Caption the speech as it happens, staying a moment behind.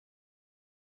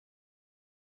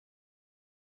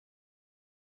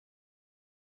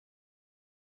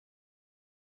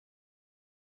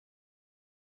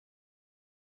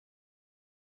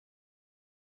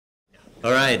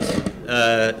All right,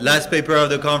 last paper of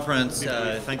the conference.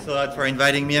 Thanks a lot for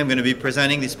inviting me. I'm going to be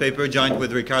presenting this paper joint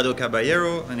with Ricardo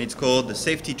Caballero, and it's called The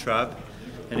Safety Trap,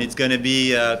 and it's going to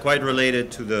be quite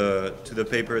related to the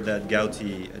paper that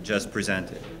Gauti just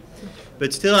presented.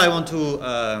 But still, I want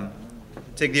to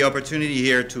take the opportunity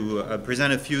here to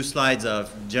present a few slides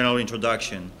of general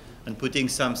introduction and putting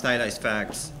some stylized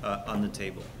facts on the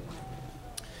table.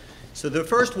 So the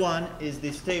first one is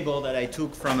this table that I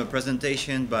took from a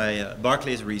presentation by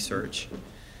Barclays Research.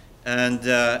 And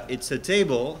it's a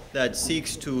table that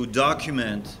seeks to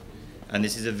document, and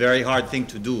this is a very hard thing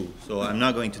to do, so I'm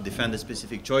not going to defend the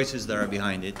specific choices that are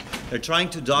behind it. They're trying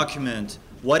to document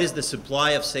what is the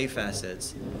supply of safe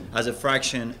assets as a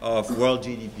fraction of world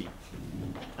GDP.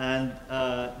 And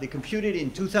they computed in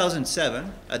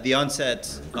 2007, at the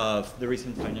onset of the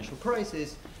recent financial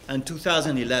crisis, and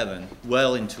 2011,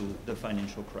 well into the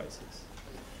financial crisis.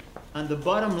 And the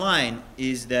bottom line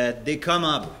is that they come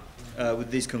up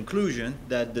with this conclusion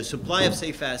that the supply of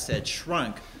safe assets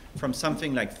shrunk from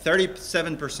something like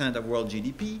 37% of world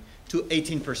GDP to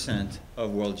 18%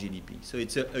 of world GDP. So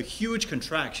it's a huge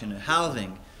contraction, a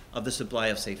halving of the supply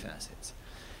of safe assets.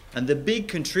 And the big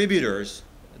contributors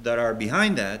that are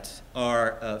behind that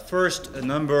are first a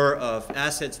number of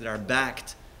assets that are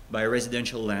backed by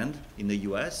residential land in the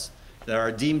US that are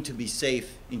deemed to be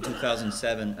safe in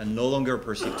 2007 and no longer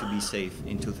perceived to be safe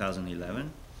in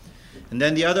 2011. And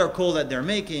then the other call that they're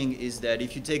making is that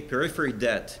if you take periphery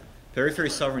debt, periphery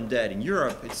sovereign debt in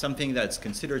Europe, it's something that's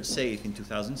considered safe in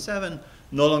 2007,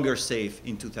 no longer safe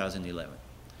in 2011.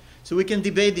 So we can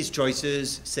debate these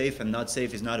choices. Safe and not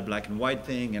safe is not a black and white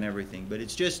thing and everything, but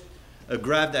it's just a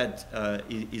graph that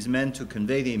is meant to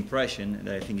convey the impression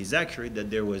that I think is accurate that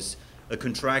there was a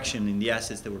contraction in the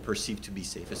assets that were perceived to be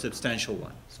safe, a substantial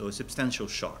one, so a substantial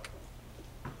shock.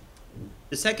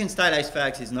 The second stylized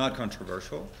fact is not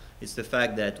controversial. It's the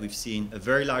fact that we've seen a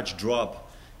very large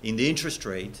drop in the interest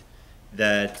rate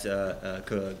that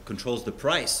controls the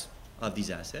price of these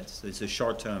assets. So it's a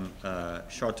short-term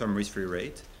risk-free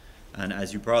rate. And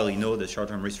as you probably know, the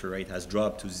short-term risk-free rate has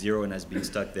dropped to zero and has been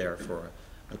stuck there for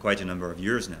quite a number of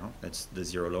years now. That's the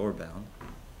zero lower bound.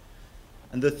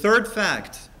 And the third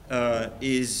fact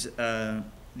is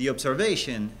the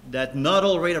observation that not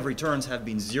all rate of returns have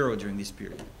been zero during this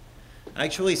period.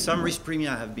 Actually, some risk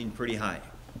premia have been pretty high.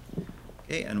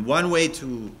 Okay, and one way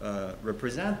to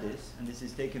represent this, and this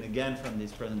is taken again from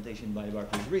this presentation by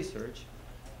Barclays Research,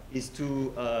 is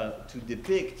to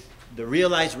depict the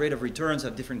realized rate of returns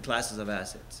of different classes of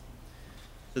assets.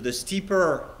 So the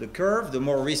steeper the curve, the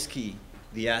more risky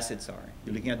the assets are.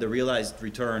 You're looking at the realized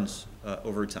returns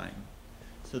over time.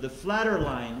 So the flatter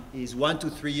line is 1 to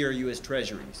 3 year US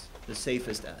Treasuries, the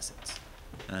safest assets.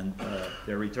 And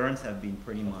their returns have been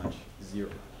pretty much zero.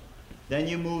 Then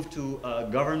you move to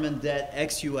government debt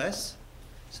ex-US,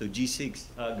 so G6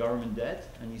 government debt,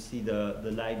 and you see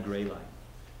the light gray line.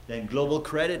 Then global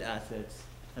credit assets,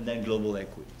 and then global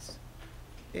equities.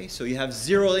 Okay, so you have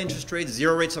zero interest rates,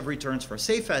 zero rates of returns for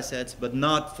safe assets, but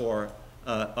not for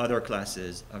other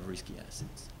classes of risky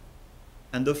assets.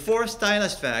 And the fourth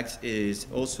stylized fact is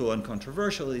also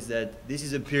uncontroversial, is that this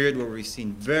is a period where we've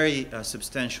seen very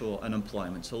substantial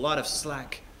unemployment. So a lot of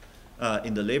slack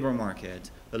in the labor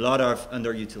market, a lot of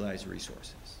underutilized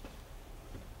resources.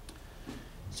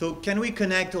 So can we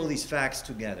connect all these facts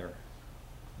together?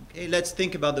 Okay, let's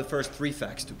think about the first three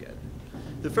facts together.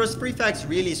 The first three facts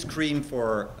really scream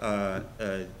for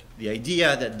the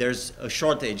idea that there's a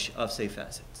shortage of safe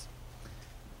assets.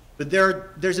 But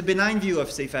there's a benign view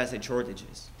of safe asset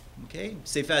shortages. Okay,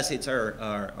 safe assets there's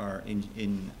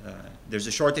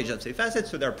a shortage of safe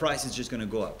assets, so their price is just going to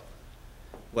go up.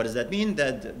 What does that mean?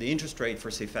 That the interest rate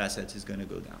for safe assets is going to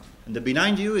go down. And the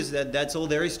benign view is that that's all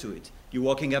there is to it. You're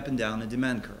walking up and down a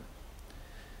demand curve.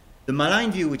 The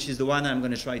malign view, which is the one I'm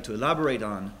going to try to elaborate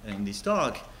on in this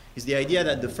talk, is the idea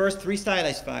that the first three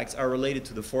stylized facts are related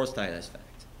to the fourth stylized fact.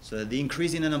 So that the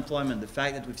increase in unemployment, the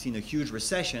fact that we've seen a huge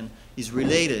recession, is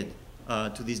related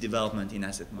to this development in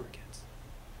asset markets.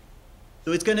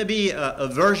 So it's going to be a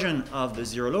version of the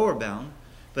zero lower bound,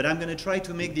 but I'm going to try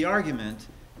to make the argument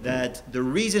that the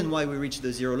reason why we reach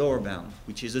the zero lower bound,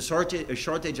 which is a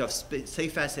shortage of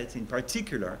safe assets in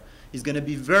particular, is going to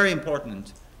be very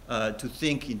important to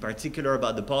think in particular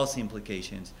about the policy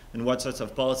implications and what sorts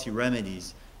of policy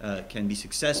remedies can be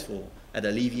successful at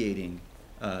alleviating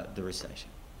the recession.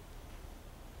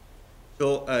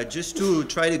 So just to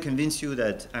try to convince you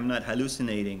that I'm not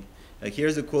hallucinating,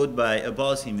 here's a quote by a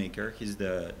policymaker. He's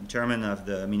the chairman of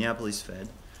the Minneapolis Fed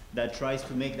that tries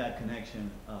to make that connection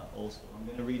also. I'm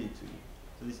going to read it to you.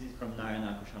 So this is from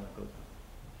Narayana Kushalakota.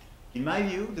 In my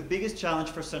view, the biggest challenge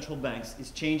for central banks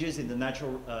is changes in the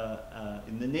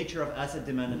nature of asset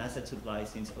demand and asset supply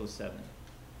since '07.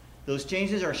 Those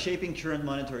changes are shaping current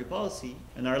monetary policy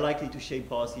and are likely to shape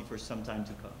policy for some time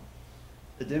to come.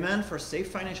 The demand for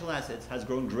safe financial assets has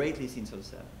grown greatly since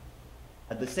 '07.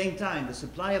 At the same time, the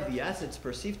supply of the assets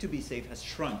perceived to be safe has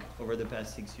shrunk over the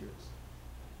past 6 years.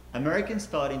 Americans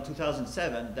thought in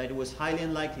 2007 that it was highly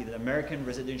unlikely that American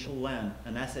residential land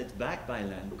and assets backed by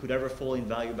land could ever fall in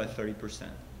value by 30%.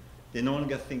 They no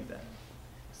longer think that.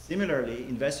 Similarly,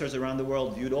 investors around the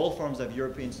world viewed all forms of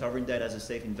European sovereign debt as a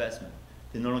safe investment.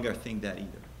 They no longer think that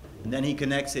either. And then he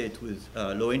connects it with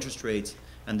low interest rates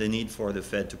and the need for the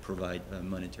Fed to provide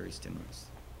monetary stimulus.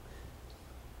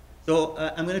 So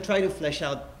I'm going to try to flesh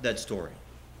out that story.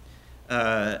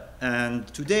 And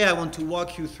today I want to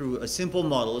walk you through a simple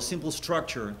model, a simple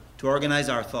structure to organize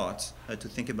our thoughts, to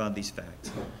think about these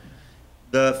facts.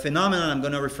 The phenomenon, I'm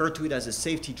going to refer to it as a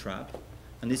safety trap.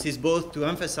 And this is both to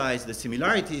emphasize the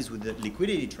similarities with the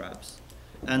liquidity traps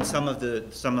and some of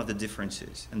the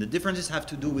differences. And the differences have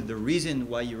to do with the reason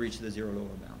why you reach the zero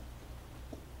lower bound.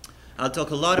 I'll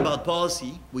talk a lot about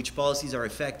policy, which policies are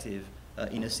effective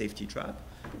in a safety trap.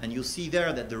 And you'll see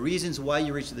there that the reasons why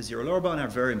you reach the zero lower bound are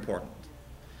very important.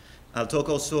 I'll talk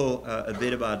also a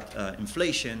bit about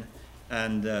inflation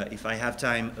and, if I have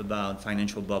time, about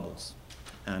financial bubbles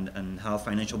and how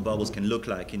financial bubbles can look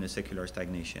like in a secular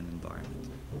stagnation environment.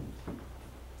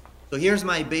 So here's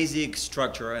my basic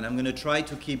structure, and I'm going to try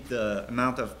to keep the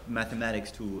amount of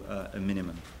mathematics to a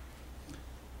minimum.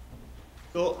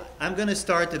 So I'm going to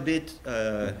start a bit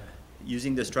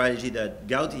using the strategy that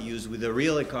Gauti used with the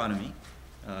real economy.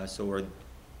 So where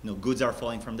goods are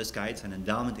falling from the sky, it's an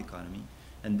endowment economy.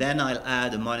 And then I'll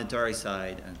add a monetary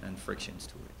side and frictions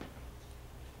to it.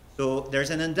 So there's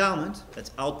an endowment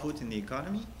that's output in the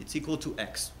economy. It's equal to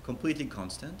X, completely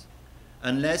constant,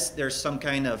 unless there's some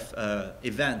kind of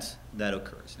event that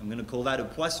occurs. I'm going to call that a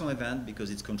Poisson event because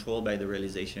it's controlled by the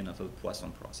realization of a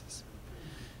Poisson process.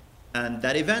 And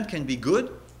that event can be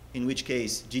good, in which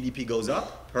case GDP goes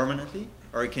up permanently,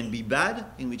 or it can be bad,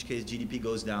 in which case GDP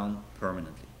goes down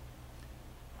permanently.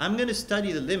 I'm going to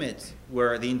study the limit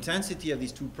where the intensity of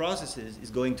these two processes is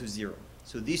going to zero.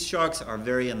 So these shocks are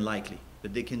very unlikely,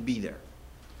 but they can be there.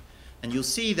 And you'll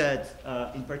see that,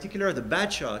 in particular, the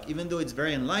bad shock, even though it's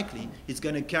very unlikely, it's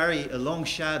going to carry a long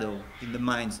shadow in the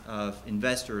minds of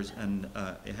investors, and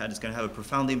it's going to have a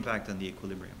profound impact on the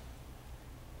equilibrium.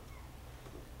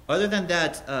 Other than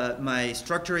that, my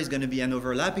structure is going to be an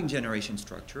overlapping generation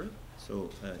structure, so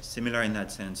similar in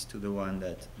that sense to the one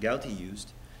that Gauti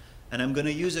used. And I'm going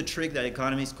to use a trick that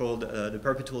economists call the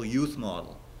perpetual youth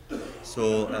model.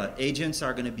 So agents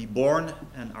are going to be born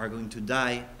and are going to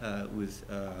die with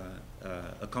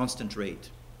a constant rate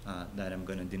that I'm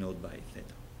going to denote by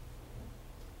theta.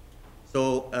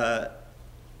 So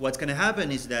what's going to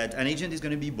happen is that an agent is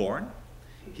going to be born,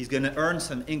 he's going to earn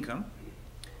some income,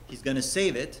 he's going to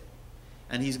save it,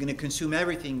 and he's going to consume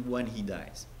everything when he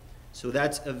dies. So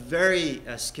that's a very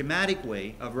schematic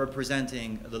way of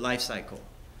representing the life cycle,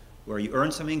 where you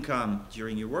earn some income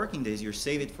during your working days, you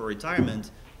save it for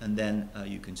retirement, and then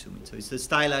you consume it. So it's a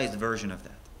stylized version of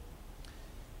that.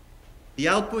 The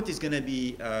output is going to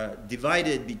be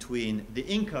divided between the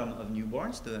income of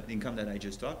newborns, the income that I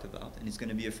just talked about, and it's going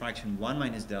to be a fraction 1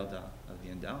 minus delta of the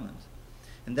endowment.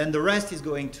 And then the rest is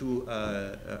going to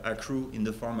accrue in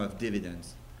the form of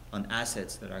dividends on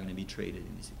assets that are going to be traded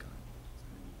in this economy.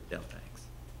 Delta X.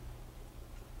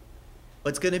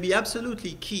 What's going to be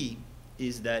absolutely key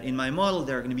is that in my model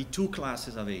there are going to be two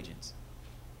classes of agents.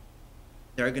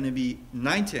 There are going to be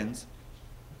 9/10s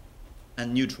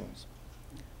and neutrals.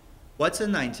 What's a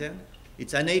 9/10?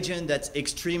 It's an agent that's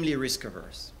extremely risk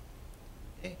averse.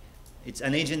 Okay? It's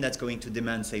an agent that's going to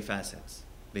demand safe assets,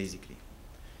 basically.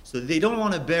 So they don't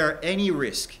want to bear any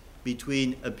risk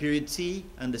between a period T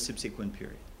and the subsequent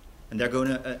period. And they're going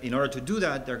to, in order to do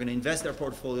that, they're going to invest their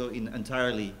portfolio in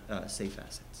entirely safe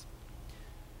assets.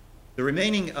 The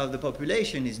remaining of the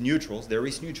population is neutrals. They're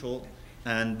risk neutral.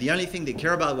 And the only thing they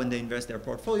care about when they invest their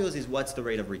portfolios is what's the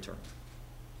rate of return.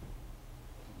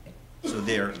 So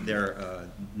they're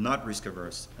not risk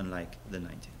averse, unlike the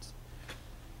 9/10s.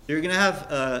 So you're going to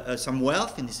have some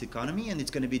wealth in this economy, and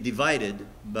it's going to be divided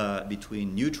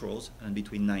between neutrals and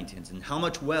between 9/10s. And how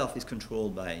much wealth is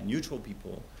controlled by neutral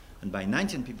people and by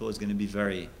 9/10 people is going to be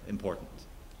very important.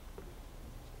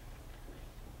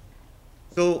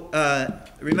 So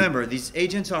remember, these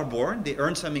agents are born, they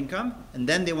earn some income, and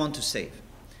then they want to save.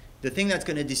 The thing that's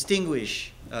going to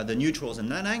distinguish the neutrals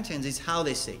and the 9/10s is how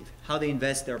they save, how they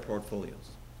invest their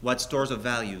portfolios, what stores of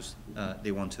values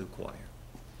they want to acquire.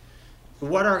 So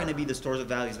what are going to be the stores of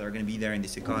values that are going to be there in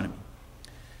this economy?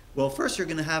 Well, first you're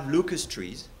going to have locus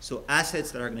trees, so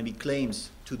assets that are going to be claims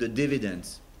to the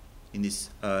dividends in this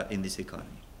economy.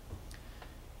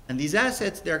 And these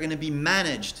assets, they're going to be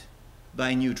managed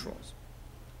by neutrals.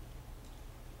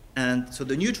 And so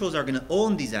the neutrals are going to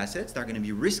own these assets, they're going to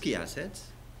be risky assets,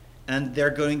 and they're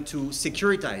going to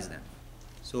securitize them.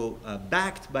 So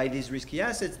backed by these risky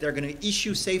assets, they're going to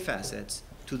issue safe assets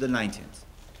to the 19th.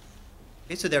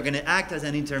 Okay, so they're going to act as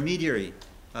an intermediary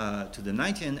to the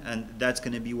 19th, and that's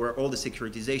going to be where all the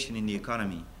securitization in the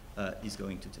economy is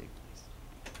going to take place.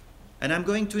 And I'm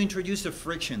going to introduce a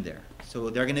friction there. So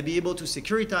they're going to be able to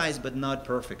securitize, but not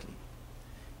perfectly.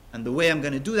 And the way I'm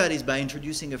going to do that is by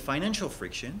introducing a financial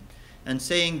friction and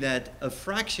saying that a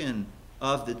fraction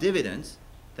of the dividends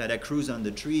that accrues on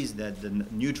the trees that the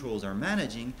neutrals are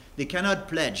managing, they cannot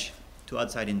pledge to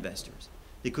outside investors.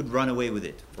 They could run away with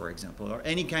it, for example, or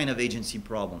any kind of agency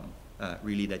problem,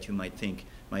 really, that you might think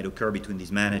might occur between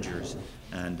these managers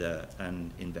and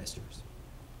investors.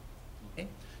 Okay?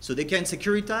 So they can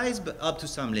securitize, but up to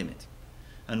some limit.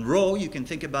 And rho, you can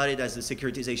think about it as the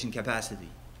securitization capacity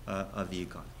of the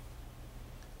economy.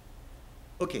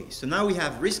 Okay, so now we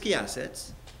have risky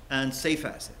assets and safe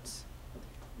assets.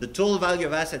 The total value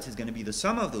of assets is going to be the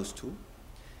sum of those two,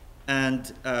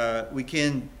 and we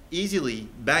can easily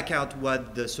back out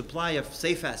what the supply of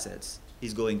safe assets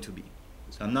is going to be.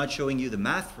 So I'm not showing you the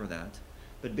math for that,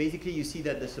 but basically you see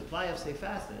that the supply of safe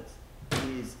assets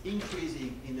is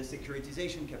increasing in the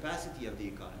securitization capacity of the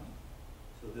economy.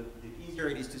 So the easier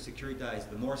it is to securitize,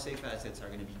 the more safe assets are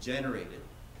going to be generated.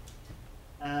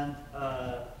 And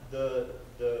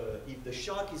if the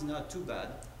shock is not too bad,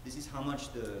 this is how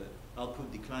much the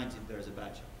output declines if there's a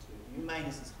bad shock. So if U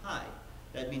minus is high,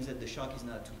 that means that the shock is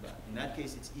not too bad. In that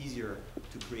case, it's easier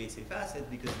to create safe assets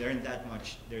because there's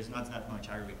not that much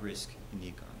aggregate risk in the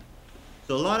economy.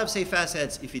 So a lot of safe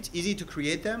assets if it's easy to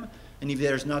create them and if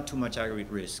there's not too much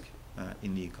aggregate risk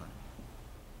in the economy.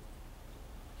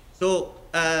 So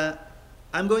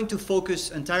I'm going to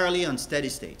focus entirely on steady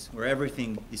states where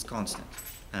everything is constant.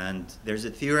 And there's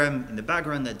a theorem in the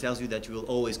background that tells you that you will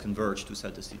always converge to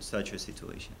such a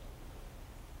situation.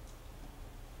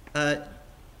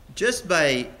 Just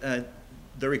by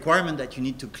the requirement that you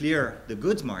need to clear the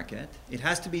goods market, it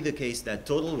has to be the case that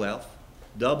total wealth,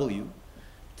 W,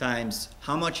 times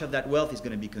how much of that wealth is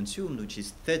going to be consumed, which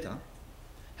is theta,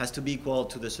 has to be equal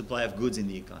to the supply of goods in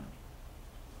the economy.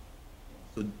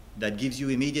 So that gives you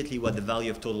immediately what the value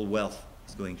of total wealth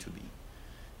is going to be.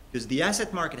 Because the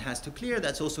asset market has to clear,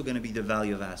 that's also going to be the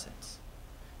value of assets.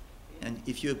 And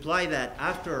if you apply that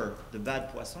after the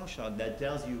bad Poisson shock, that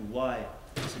tells you why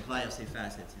the supply of safe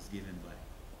assets is given by.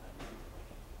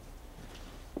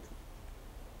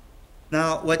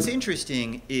 Now, what's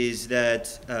interesting is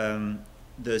that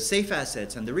the safe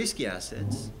assets and the risky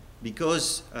assets,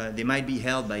 because they might be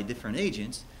held by different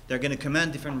agents, they're going to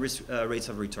command different rates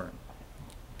of return.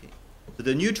 Okay. So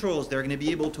the neutrals, they're going to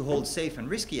be able to hold safe and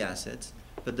risky assets,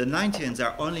 but the 19s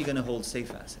are only going to hold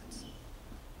safe assets.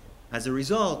 As a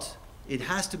result, it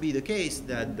has to be the case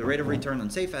that the rate of return on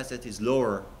safe assets is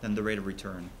lower than the rate of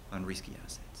return on risky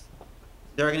assets.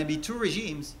 There are going to be two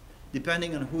regimes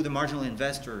depending on who the marginal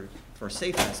investor for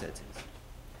safe assets is.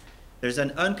 There's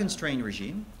an unconstrained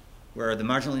regime where the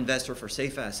marginal investor for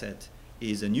safe asset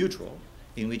is a neutral,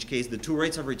 in which case the two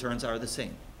rates of returns are the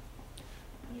same.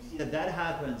 And you see that that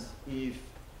happens if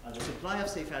the supply of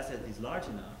safe assets is large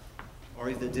enough, or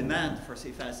if the demand for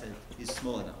safe asset is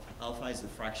small enough. Alpha is a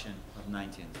fraction of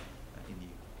 19 in the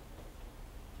economy.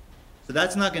 So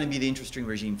that's not going to be the interesting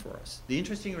regime for us. The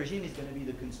interesting regime is going to be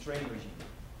the constrained regime,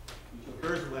 which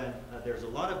occurs when there's a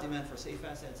lot of demand for safe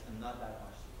assets and not that much.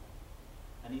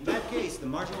 And in that case, the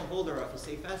marginal holder of a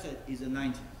safe asset is a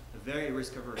 19, a very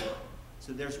risk-averse one.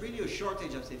 So there's really a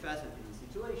shortage of safe assets in this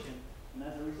situation, and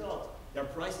as a result, their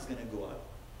price is going to go up,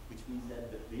 which means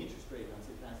that the interest rate on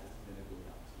safe assets is going to go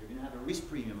down. So you're going to have a risk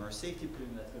premium or a safety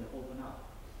premium that's going to open up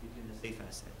between the safe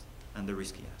asset and the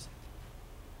risky asset.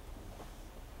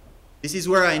 This is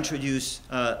where I introduce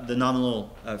the nominal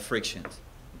frictions.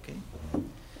 Okay?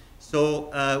 So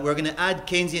we're going to add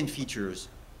Keynesian features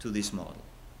to this model.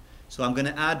 So I'm going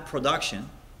to add production,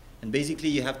 and basically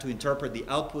you have to interpret the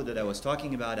output that I was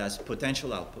talking about as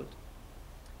potential output.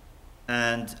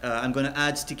 And I'm going to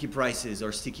add sticky prices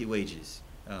or sticky wages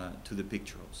to the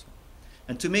picture also.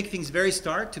 And to make things very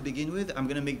stark to begin with, I'm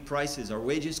going to make prices or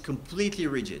wages completely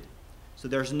rigid. So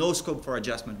there's no scope for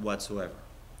adjustment whatsoever.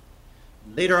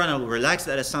 Later on, I will relax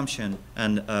that assumption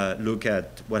and look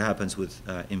at what happens with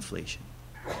inflation.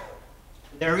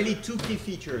 There are really two key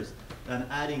features that I'm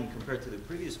adding compared to the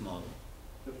previous model.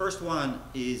 The first one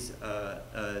is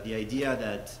the idea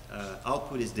that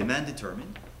output is demand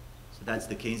determined. So So that's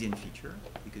the Keynesian feature,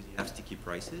 because you have sticky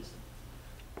prices.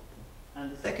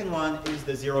 And the second one is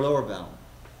the zero lower bound.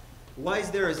 Why is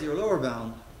there a zero lower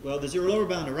bound? Well, the zero lower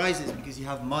bound arises because you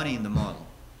have money in the model.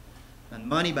 And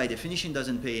money, by definition,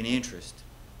 doesn't pay any interest.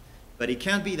 But it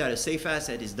can't be that a safe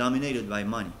asset is dominated by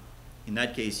money. In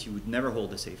that case, you would never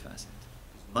hold a safe asset.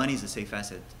 Money is a safe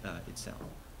asset itself.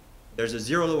 There's a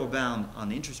zero lower bound on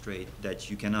the interest rate that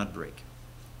you cannot break.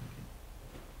 Okay.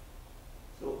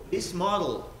 So this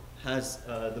model has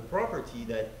the property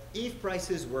that if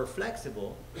prices were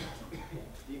flexible,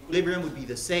 the equilibrium would be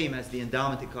the same as the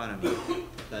endowment economy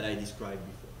that I described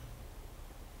before.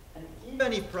 And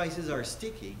even if prices are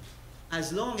sticky,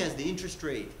 as long as the interest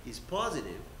rate is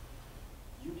positive,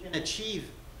 you can achieve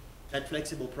that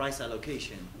flexible price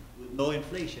allocation with low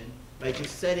inflation by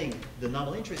just setting the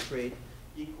nominal interest rate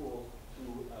equal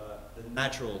to the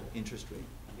natural interest rate.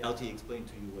 Yalti explained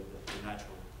to you what the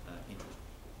natural interest rate.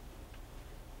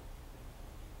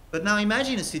 But now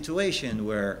imagine a situation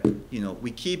where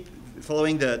we keep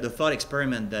following the thought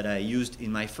experiment that I used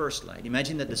in my first slide.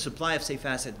 Imagine that the supply of safe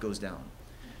asset goes down.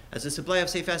 As the supply of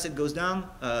safe asset goes down,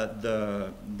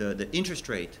 the interest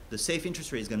rate, the safe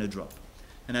interest rate is going to drop.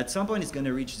 And at some point, it's going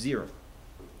to reach 0.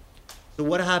 So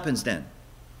what happens then?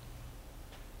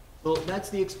 Well, that's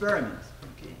the experiment.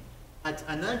 Okay. At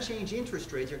an unchanged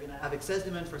interest rate, you're going to have excess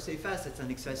demand for safe assets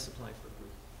and excess supply for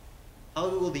goods. How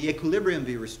will the equilibrium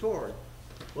be restored?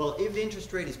 Well, if the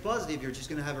interest rate is positive, you're just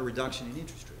going to have a reduction in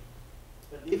interest rate.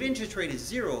 But if interest rate is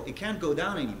 0, it can't go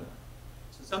down anymore.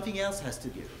 So something else has to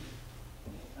give.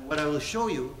 And what I will show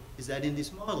you is that in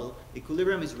this model,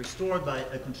 equilibrium is restored by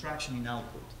a contraction in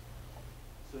output.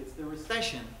 So it's the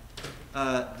recession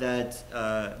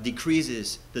that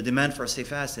decreases the demand for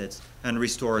safe assets and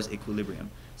restores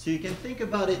equilibrium. So you can think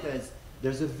about it as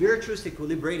there's a virtuous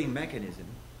equilibrating mechanism,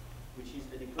 which is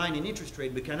the decline in interest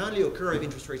rate, but can only occur if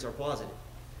interest rates are positive.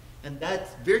 And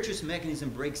that virtuous mechanism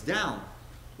breaks down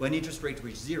when interest rates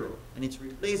reach 0, and it's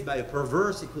replaced by a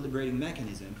perverse equilibrating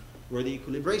mechanism where the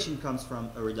equilibration comes from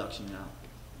a reduction in output.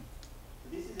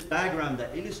 So this is a diagram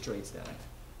that illustrates that.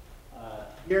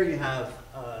 Here you have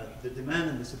the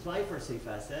demand and the supply for safe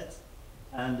assets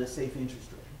and the safe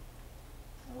interest rate.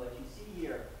 And what you see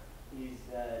here is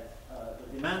that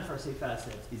the demand for safe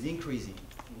assets is increasing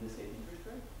in the safe interest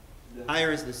rate. The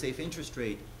higher is the safe interest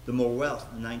rate, the more wealth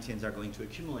the 19s are going to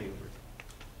accumulate over time.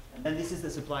 And then this is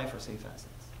the supply for safe assets.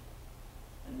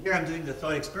 And here I'm doing the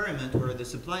thought experiment where the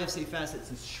supply of safe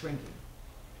assets is shrinking.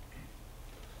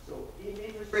 So if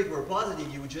interest rate were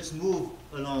positive, you would just move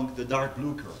along the dark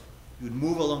blue curve. You would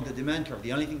move along the demand curve.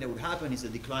 The only thing that would happen is a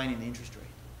decline in the interest rate.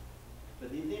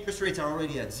 But if the interest rates are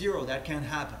already at 0, that can't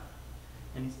happen.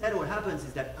 And instead what happens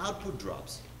is that output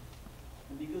drops.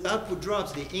 And because output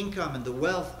drops, the income and the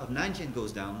wealth of 19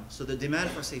 goes down, so the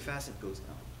demand for safe asset goes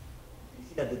down. You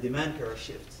see that the demand curve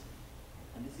shifts.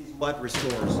 And this is what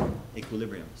restores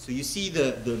equilibrium. So you see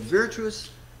the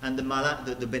virtuous and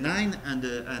the benign and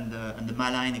the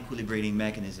malign equilibrating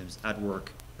mechanisms at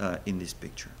work in this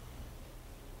picture.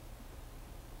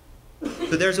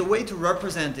 So there's a way to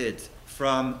represent it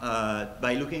from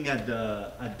by looking at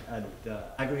the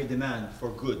aggregate demand for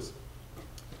goods.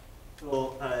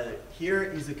 So here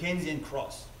is a Keynesian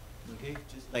cross, okay,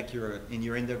 just like in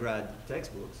your undergrad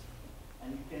textbooks,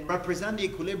 and you can represent the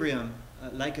equilibrium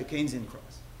like a Keynesian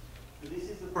cross. So this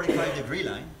is the 45-degree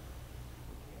line,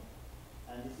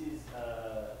 and this is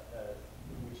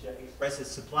which expresses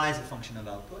supply as a function of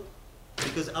output,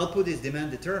 because output is demand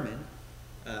determined.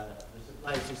 The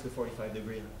supply is just the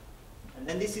 45-degree line. And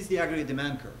then this is the aggregate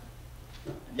demand curve.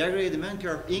 And the aggregate demand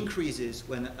curve increases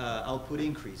when output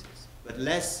increases, but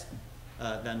less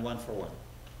than 1 for 1.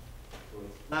 So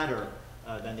it's flatter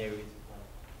than the aggregate supply.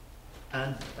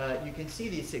 And you can see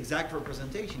this exact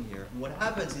representation here. And what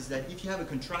happens is that if you have a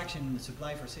contraction in the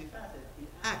supply for safe assets, it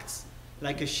acts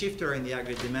like a shifter in the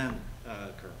aggregate demand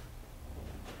curve.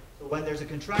 So when there's a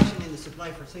contraction in the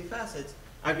supply for safe assets,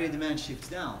 aggregate demand shifts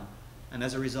down, and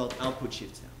as a result, output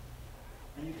shifts down.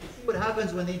 And you can see what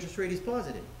happens when the interest rate is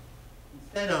positive.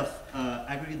 Instead of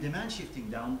aggregate demand shifting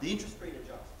down, the interest rate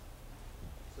adjusts.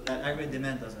 So that aggregate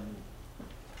demand doesn't move.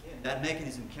 And that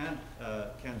mechanism can't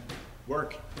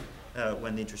work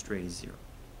when the interest rate is 0.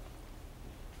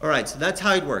 All right, so that's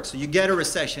how it works. So you get a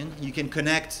recession. You can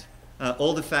connect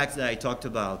all the facts that I talked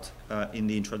about in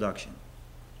the introduction.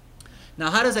 Now,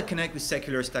 how does that connect with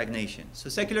secular stagnation? So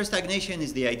secular stagnation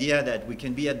is the idea that we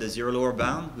can be at the 0 lower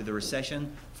bound with a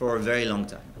recession for a very long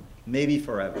time, maybe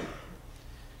forever.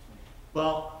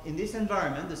 Well, in this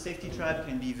environment, the safety trap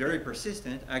can be very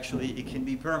persistent. Actually, it can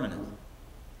be permanent.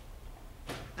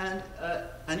 And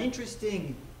an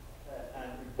interesting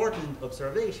important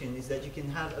observation is that you can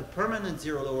have a permanent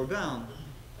zero lower bound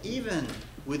even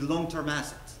with long-term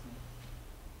assets.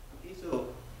 Okay, so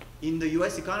in the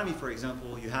US economy, for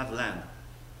example, you have land.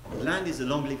 Land is a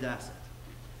long-lived asset.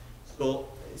 So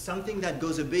something that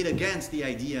goes a bit against the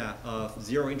idea of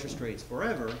zero interest rates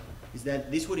forever is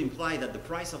that this would imply that the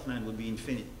price of land would be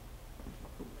infinite.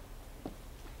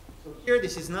 So here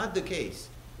this is not the case.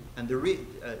 And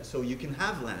so you can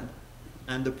have land,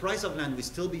 and the price of land will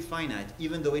still be finite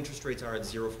even though interest rates are at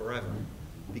zero forever,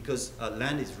 because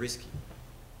land is risky.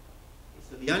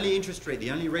 So the only interest rate, the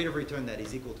only rate of return that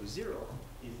is equal to zero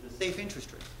is the safe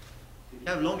interest rate. So if you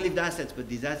have long-lived assets, but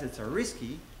these assets are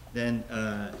risky, then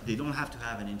they don't have to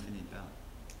have an infinite value.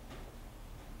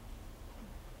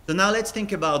 So now let's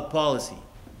think about policy.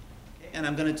 Okay? And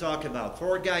I'm going to talk about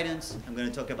forward guidance, I'm going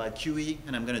to talk about QE,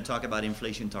 and I'm going to talk about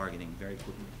inflation targeting very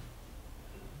quickly.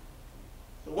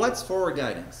 So what's forward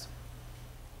guidance?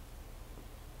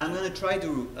 I'm going to try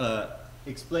to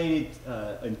explain it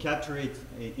and capture it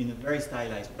in a very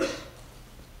stylized way.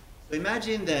 So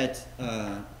imagine that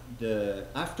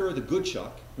after the good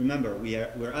shock, remember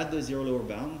we're at the zero lower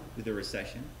bound with a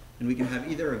recession, and we can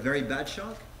have either a very bad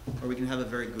shock or we can have a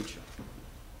very good shock.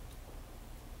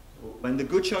 So when the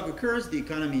good shock occurs, the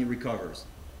economy recovers.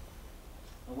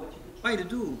 And what you could try to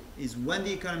do is when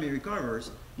the economy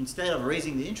recovers, instead of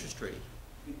raising the interest rate,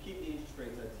 you keep the interest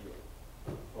rates at zero.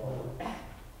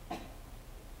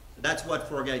 So that's what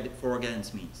forward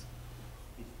guidance means.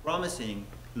 It's promising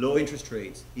low interest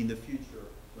rates in the future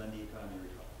when the economy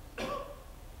recovers.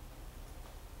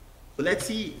 So let's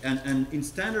see, and in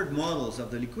standard models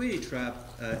of the liquidity trap,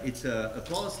 it's a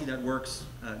policy that works,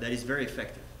 that is very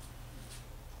effective.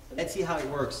 So let's see how it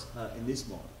works in this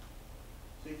model.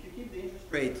 So if you keep the interest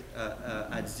rate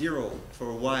at zero for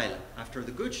a while after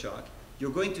the good shock, you're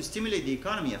going to stimulate the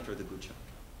economy after the good shock.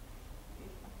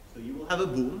 Okay? So you will have a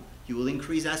boom, you will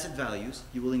increase asset values,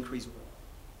 you will increase wealth.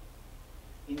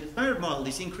 In the standard model,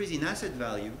 this increase in asset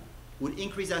value would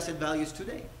increase asset values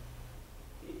today.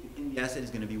 If you think the asset is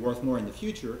going to be worth more in the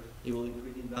future, it will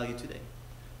increase in value today.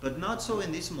 But not so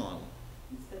in this model.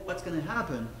 Instead, what's going to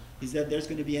happen is that there's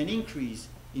going to be an increase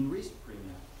in risk premium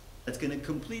that's going to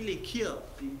completely kill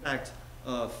the impact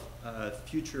of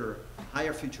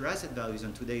higher future asset values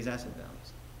on today's asset values.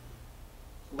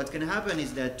 So what's going to happen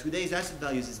is that today's asset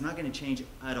values is not going to change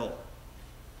at all.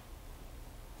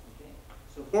 Okay?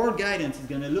 So forward guidance is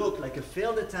going to look like a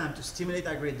failed attempt to stimulate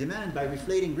aggregate demand by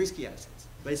reflating risky assets.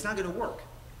 But it's not going to work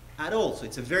at all. So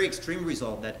it's a very extreme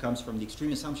result that comes from the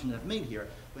extreme assumption I've made here.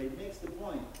 But it makes the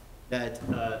point that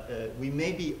we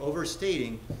may be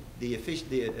overstating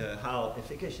how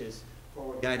efficacious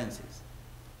forward guidance is.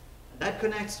 That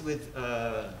connects with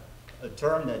a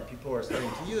term that people are starting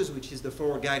to use, which is the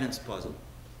forward guidance puzzle,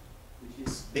 which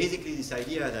is basically this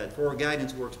idea that forward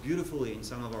guidance works beautifully in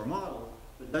some of our models,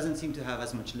 but doesn't seem to have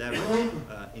as much leverage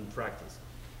in practice.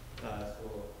 So,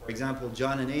 for example,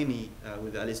 John and Amy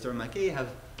with Alistair McKay have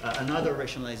another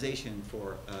rationalization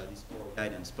for this forward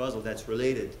guidance puzzle that's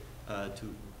related to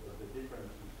the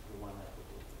difference to the one I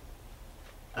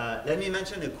proposed. Let me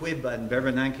mention a quip by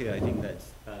Bernanke, I think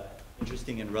that's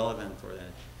interesting and relevant for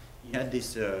that. He had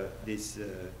this observation.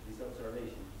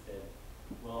 He said,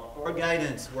 well, forward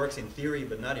guidance works in theory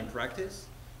but not in practice,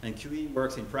 and QE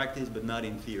works in practice but not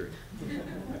in theory.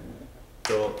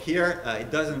 So here, it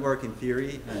doesn't work in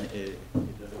theory, and it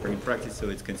doesn't work in practice, so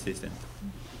it's consistent.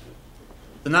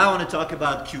 So now I want to talk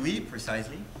about QE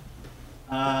precisely.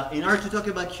 In order to talk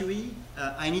about QE,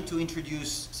 I need to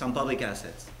introduce some public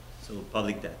assets, so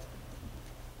public debt.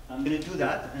 I'm going to do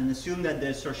that and assume that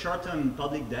there's a short-term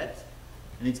public debt,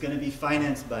 and it's going to be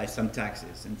financed by some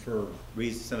taxes. And for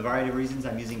some variety of reasons,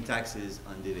 I'm using taxes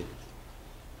on dividends.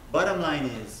 Bottom line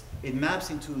is, it maps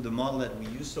into the model that we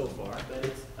use so far, but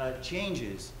it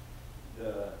changes.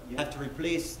 You have to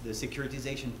replace the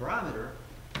securitization parameter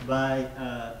by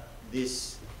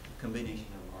this combination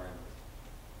of variables.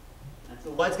 And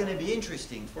so what's going to be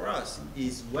interesting for us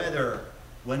is whether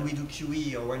when we do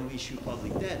QE or when we issue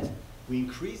public debt, we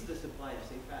increase the supply of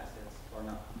safe assets or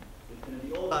not. It's going to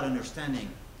be all about understanding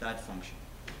that function.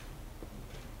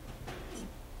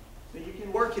 So you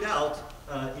can work it out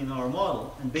in our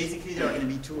model, and basically there are going to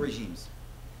be two regimes.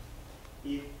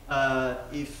 If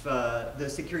the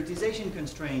securitization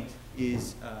constraint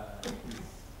is,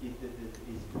 if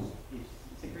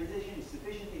securitization is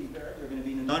sufficiently impaired, you're going to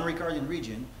be in a non-recurrent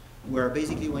region where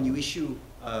basically when you issue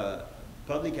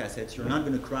public assets, you're not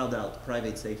going to crowd out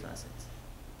private safe assets.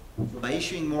 So by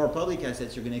issuing more public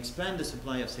assets, you're going to expand the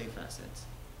supply of safe assets.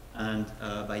 And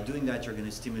by doing that, you're going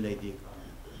to stimulate the economy.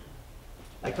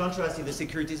 By contrast, if the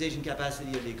securitization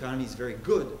capacity of the economy is very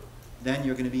good, then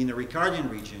you're going to be in the Ricardian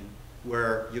region,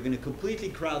 where you're going to completely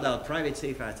crowd out private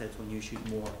safe assets when you issue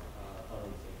more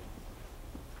public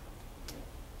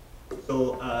safe.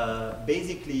 So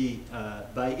basically,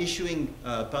 by issuing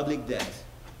public debt,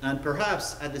 and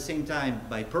perhaps at the same time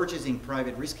by purchasing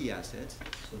private risky assets,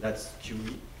 so that's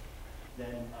QE,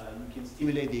 then you can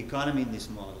stimulate the economy in this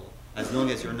model, as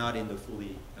long as you're not in the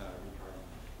fully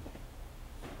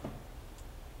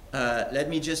Ricardian. Let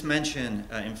me just mention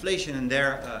inflation, and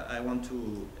there I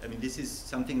mean, this is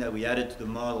something that we added to the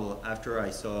model after I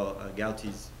saw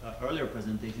Gauti's earlier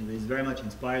presentation that is very much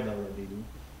inspired by what they do.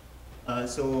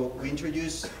 So we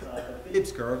introduce a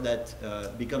Phillips curve that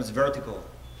becomes vertical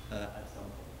at some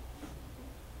point.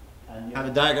 And you have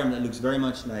a diagram that looks very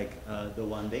much like the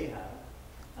one they have.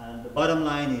 And the bottom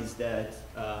line is that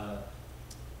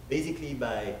basically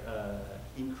by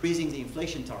increasing the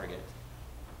inflation target,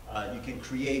 you can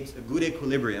create a good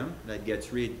equilibrium that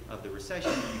gets rid of the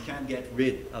recession, and you can't get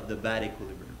rid of the bad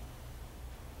equilibrium.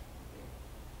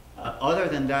 Other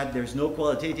than that, there's no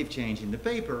qualitative change in the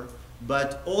paper,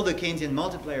 but all the Keynesian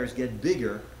multipliers get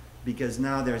bigger because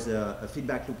now there's a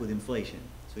feedback loop with inflation.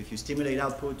 So if you stimulate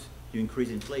output, you increase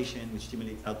inflation, which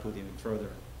stimulates output even further.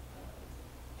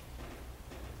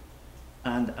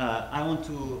 And I want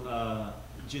to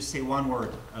just say one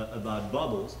word about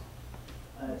bubbles.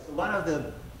 So one of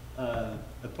the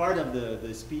a part of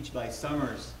the speech by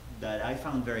Summers that I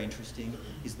found very interesting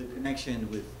is the connection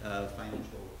with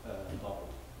financial bubbles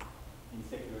in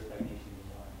secular stagnation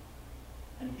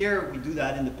environment. And here we do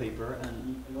that in the paper,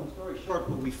 and long story short,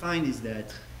 what we find is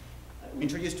that we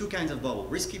introduce two kinds of bubbles,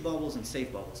 risky bubbles and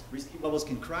safe bubbles. Risky bubbles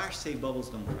can crash, safe bubbles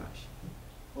don't crash.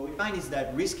 What we find is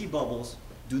that risky bubbles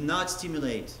do not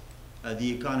stimulate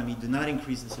the economy, do not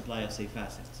increase the supply of safe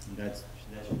assets. And that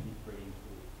should be pretty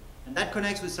included. And that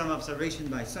connects with some observation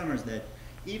by Summers that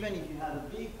even if you have a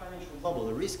big financial bubble,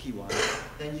 a risky one,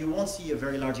 then you won't see a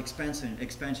very large expansion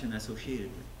associated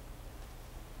with it.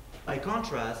 By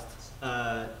contrast,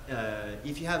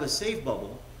 if you have a safe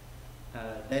bubble,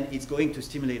 then it's going to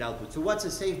stimulate output. So what's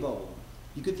a safe bubble?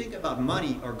 You could think about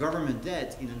money or government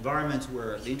debt in environments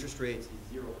where the interest rate is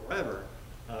zero forever,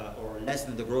 or less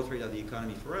than the growth rate of the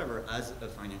economy forever, as a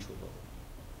financial bubble.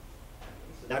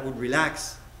 So that would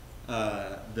relax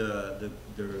the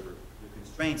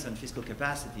constraints on fiscal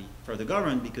capacity for the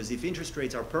government, because if interest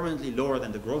rates are permanently lower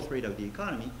than the growth rate of the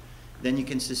economy, then you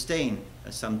can sustain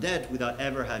some debt without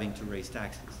ever having to raise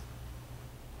taxes.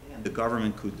 And the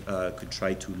government could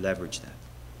try to leverage that.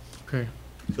 Okay.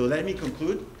 So let me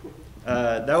conclude.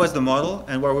 That was the model,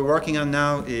 and what we're working on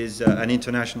now is an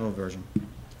international version.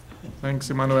 Thanks,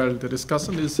 Emmanuel. The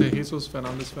discussant is Jesus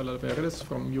Fernandez Valverde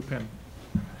from UPenn.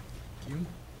 Thank you.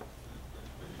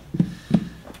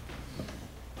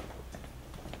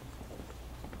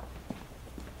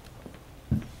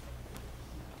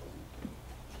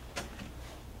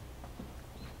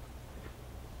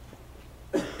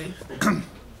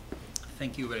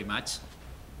 Thank you very much.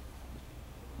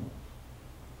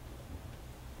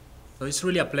 So it's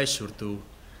really a pleasure to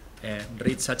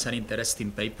read such an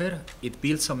interesting paper. It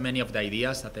builds on many of the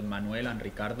ideas that Emmanuel and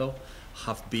Ricardo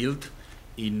have built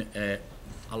in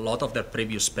a lot of their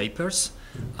previous papers.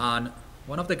 And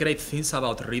one of the great things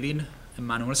about reading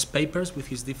Emmanuel's papers with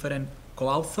his different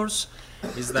co-authors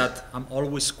is that I'm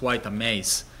always quite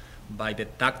amazed by the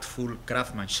tactful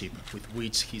craftsmanship with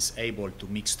which he's able to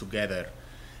mix together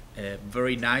a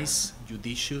very nice,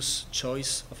 judicious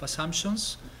choice of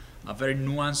assumptions, a very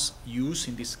nuanced use,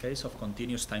 in this case, of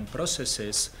continuous time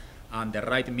processes, and the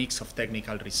right mix of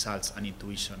technical results and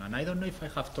intuition. And I don't know if I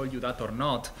have told you that or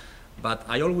not, but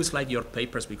I always like your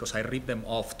papers because I read them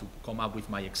off to come up with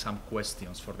my exam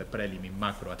questions for the prelim in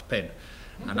macro at Penn.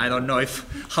 And I don't know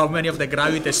how many of the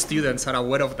graduate students are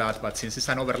aware of that, but since it's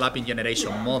an overlapping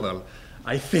generation model,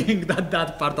 I think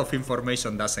that part of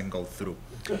information doesn't go through.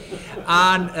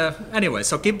 And anyway,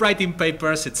 so keep writing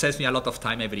papers. It saves me a lot of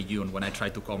time every June when I try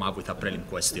to come up with a prelim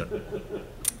question.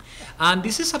 And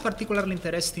this is a particularly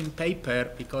interesting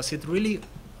paper because it really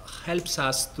helps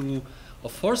us to, or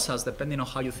force us, depending on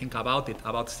how you think about it,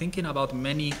 about thinking about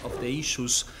many of the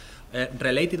issues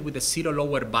related with the zero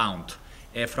lower bound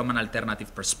from an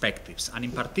alternative perspectives. And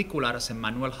in particular, as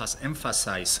Emmanuel has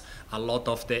emphasized, a lot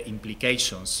of the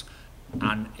implications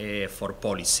and for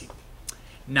policy.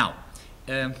 Now,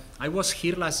 I was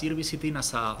here last year visiting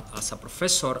as a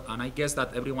professor, and I guess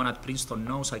that everyone at Princeton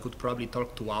knows I could probably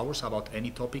talk 2 hours about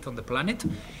any topic on the planet.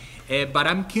 But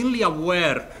I'm keenly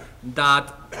aware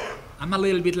that I'm a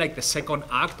little bit like the second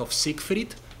act of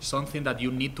Siegfried, something that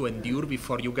you need to endure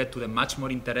before you get to the much more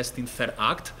interesting third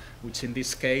act which in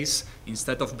this case,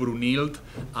 instead of Brunhild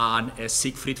and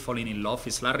Siegfried falling in love,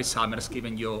 is Larry Summers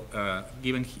giving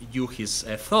you his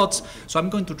thoughts. So I'm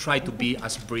going to try to be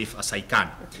as brief as I can.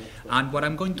 And what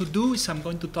I'm going to do is I'm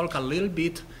going to talk a little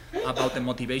bit about the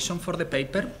motivation for the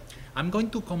paper. I'm going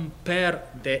to compare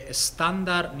the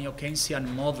standard neo-Keynesian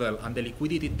model and the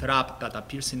liquidity trap that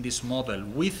appears in this model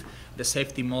with the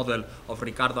safety model of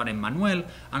Ricardo and Emmanuel.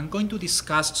 I'm going to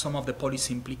discuss some of the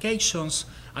policy implications.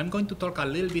 I'm going to talk a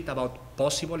little bit about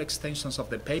possible extensions of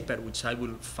the paper, which I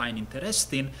will find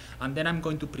interesting. And then I'm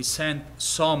going to present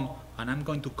some, and I'm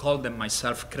going to call them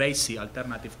myself crazy,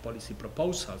 alternative policy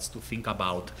proposals to think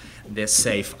about the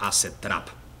safe asset trap.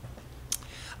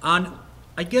 And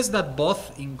I guess that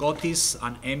both in Gotti's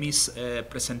and Emi's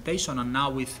presentation and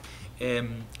now with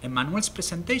Emmanuel's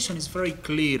presentation, is very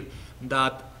clear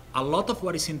that a lot of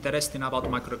what is interesting about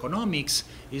macroeconomics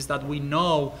is that we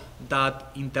know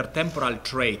that intertemporal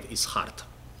trade is hard.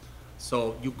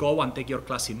 So you go and take your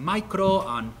class in micro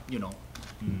and,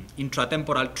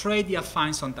 intratemporal trade, yeah,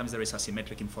 fine, sometimes there is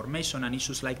asymmetric information and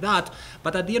issues like that,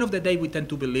 but at the end of the day, we tend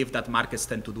to believe that markets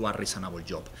tend to do a reasonable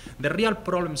job. The real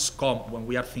problems come when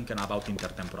we are thinking about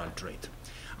intertemporal trade.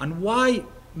 And why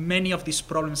many of these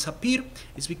problems appear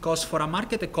is because for a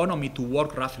market economy to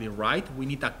work roughly right, we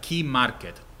need a key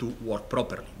market to work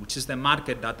properly, which is the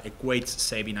market that equates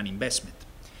saving and investment.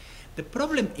 The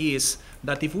problem is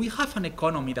that if we have an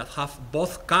economy that have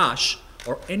both cash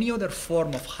or any other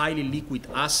form of highly liquid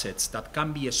assets that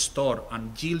can be stored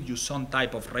and yield you some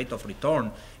type of rate of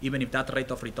return, even if that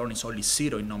rate of return is only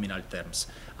 0 in nominal terms,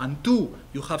 and 2,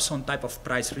 you have some type of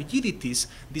price rigidities,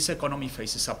 this economy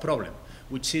faces a problem,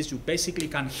 which is you basically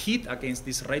can hit against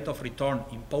this rate of return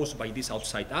imposed by this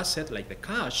outside asset, like the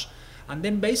cash, and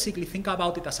then basically think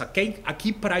about it as a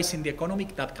key price in the economy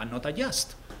that cannot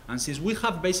adjust. And since we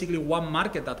have basically one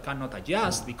market that cannot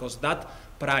adjust because that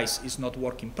price is not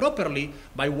working properly,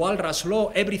 by Walras law,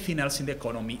 everything else in the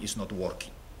economy is not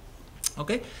working.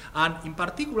 Okay? And in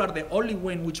particular, the only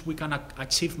way in which we can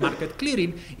achieve market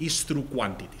clearing is through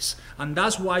quantities. And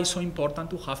that's why it's so important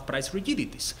to have price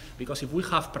rigidities. Because if we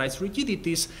have price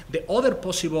rigidities, the other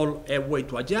possible way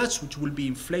to adjust, which will be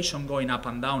inflation going up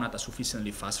and down at a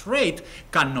sufficiently fast rate,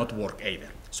 cannot work either.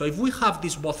 So if we have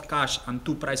these both cash and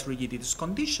 2 price rigidities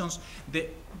conditions,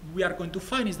 we are going to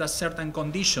find is that certain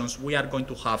conditions we are going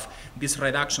to have these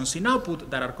reductions in output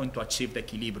that are going to achieve the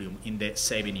equilibrium in the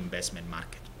saving investment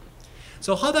market.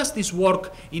 So how does this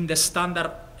work in the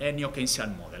standard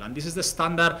neo-Keynesian model? And this is the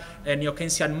standard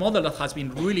neo-Keynesian model that has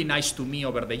been really nice to me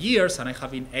over the years, and I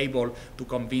have been able to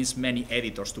convince many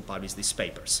editors to publish these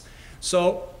papers.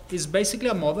 So it's basically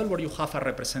a model where you have a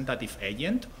representative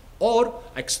agent or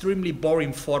extremely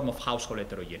boring form of household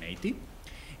heterogeneity.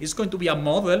 It's going to be a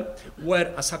model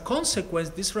where, as a consequence,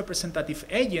 this representative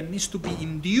agent needs to be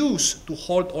induced to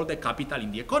hold all the capital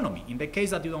in the economy. In the case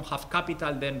that you don't have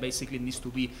capital, then basically it needs to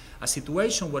be a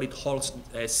situation where it holds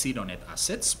 0 net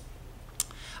assets.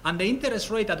 And the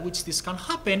interest rate at which this can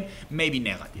happen may be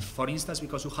negative. For instance,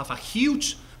 because you have a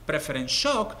huge preference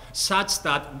shock such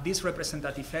that this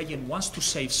representative agent wants to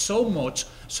save so much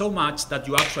that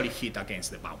you actually hit against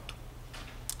the bound.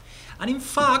 And in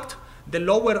fact, the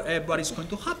lower what is going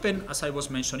to happen, as I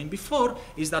was mentioning before,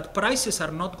 is that prices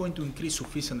are not going to increase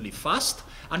sufficiently fast.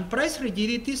 And price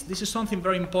rigidities, this is something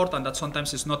very important that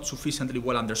sometimes is not sufficiently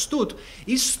well understood.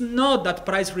 It's not that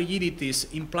price rigidities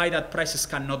imply that prices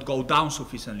cannot go down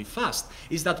sufficiently fast.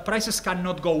 It's that prices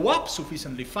cannot go up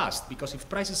sufficiently fast. Because if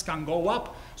prices can go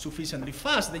up sufficiently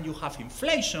fast, then you have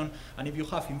inflation. And if you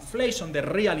have inflation, the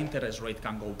real interest rate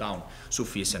can go down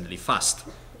sufficiently fast.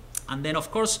 And then,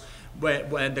 of course,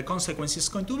 the consequence is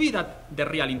going to be that the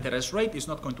real interest rate is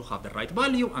not going to have the right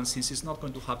value, and since it's not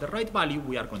going to have the right value,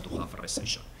 we are going to have a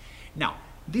recession. Now,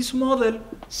 this model,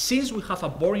 since we have a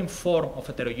boring form of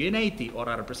heterogeneity or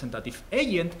a representative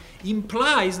agent,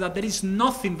 implies that there is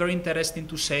nothing very interesting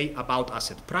to say about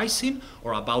asset pricing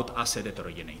or about asset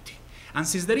heterogeneity. And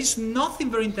since there is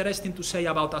nothing very interesting to say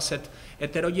about asset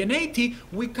heterogeneity,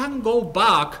 we can go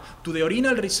back to the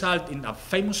original result in a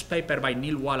famous paper by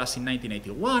Neil Wallace in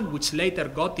 1981, which later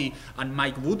Gotti and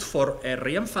Mike Woodford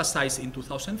re-emphasized in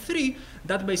 2003,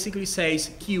 that basically says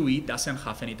QE doesn't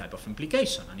have any type of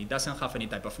implication. And it doesn't have any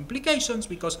type of implications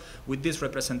because with this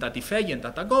representative agent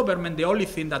at a government, the only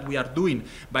thing that we are doing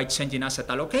by changing asset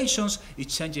allocations is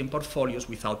changing portfolios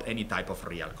without any type of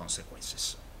real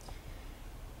consequences.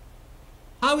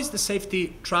 How is the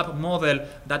safety trap model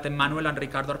that Emmanuel and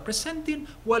Ricardo are presenting?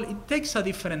 Well, it takes a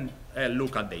different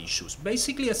look at the issues.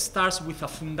 Basically, it starts with a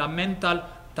fundamental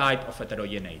type of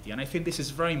heterogeneity, and I think this is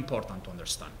very important to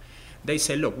understand. They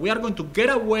say, look, we are going to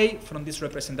get away from this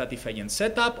representative agent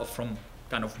setup or from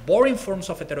kind of boring forms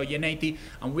of heterogeneity,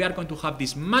 and we are going to have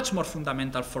this much more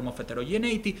fundamental form of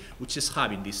heterogeneity, which is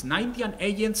having these Knightian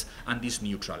agents and these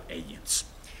neutral agents.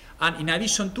 And in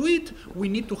addition to it, we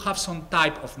need to have some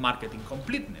type of marketing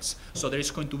completeness. So there is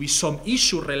going to be some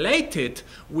issue related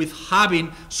with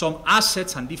having some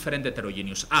assets and different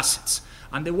heterogeneous assets.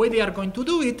 And the way they are going to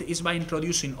do it is by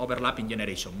introducing overlapping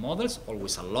generation models,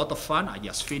 always a lot of fun. I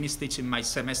just finished teaching my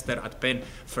semester at Penn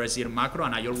first year macro,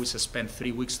 and I always spend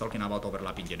 3 weeks talking about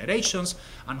overlapping generations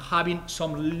and having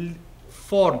some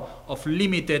form of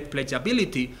limited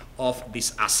pledgeability of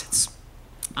these assets.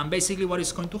 And basically what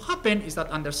is going to happen is that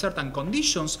under certain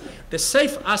conditions, the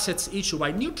safe assets issued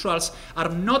by neutrals are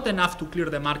not enough to clear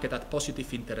the market at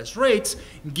positive interest rates,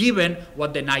 given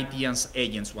what the Knightian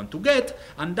agents want to get,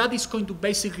 and that is going to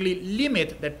basically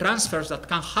limit the transfers that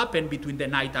can happen between the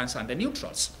Knightians and the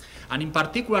neutrals. And in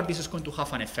particular, this is going to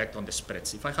have an effect on the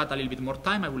spreads. If I had a little bit more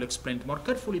time, I will explain it more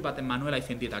carefully, but Emmanuel, I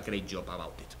think, did a great job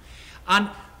about it. And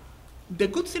the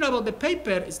good thing about the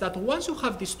paper is that once you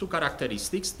have these two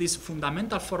characteristics, this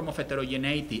fundamental form of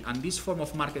heterogeneity and this form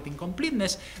of marketing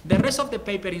completeness, the rest of the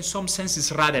paper in some sense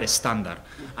is rather standard.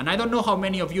 And I don't know how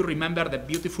many of you remember the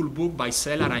beautiful book by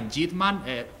Seller and Gitman,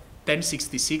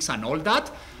 1066 and all that.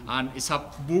 And it's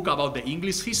a book about the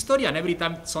English history, and every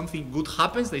time something good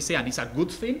happens, they say, and it's a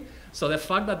good thing. So the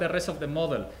fact that the rest of the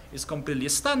model is completely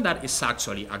standard is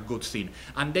actually a good thing.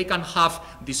 And they can have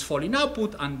this falling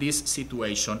output and this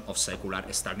situation of secular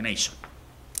stagnation.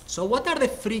 So what are the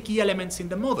 3 key elements in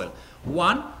the model?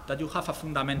 1, that you have a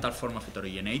fundamental form of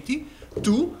heterogeneity.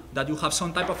 2, that you have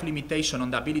some type of limitation on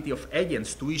the ability of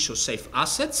agents to issue safe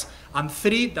assets. And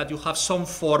 3, that you have some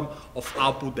form of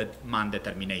output demand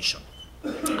determination.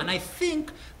 And I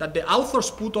think that the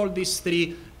authors put all these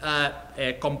 3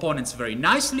 components very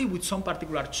nicely with some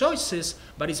particular choices,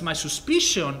 but it's my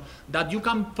suspicion that you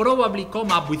can probably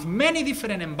come up with many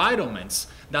different environments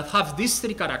that have these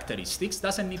 3 characteristics.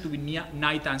 Doesn't need to be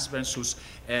Knightians versus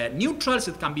neutrals.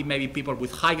 It can be maybe people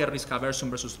with higher risk aversion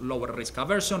versus lower risk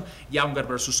aversion, younger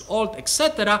versus old,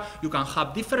 etc. You can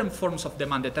have different forms of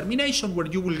demand determination where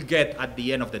you will get at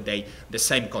the end of the day the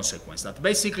same consequence, that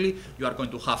basically you are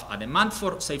going to have a demand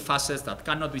for safe assets that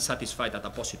cannot be satisfied at a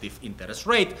positive interest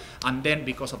rate, and then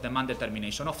because of demand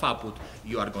determination of output,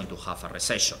 you are going to have a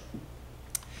recession.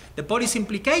 The policy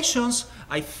implications,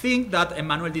 I think that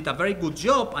Emmanuel did a very good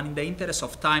job, and in the interest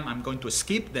of time, I'm going to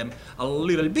skip them a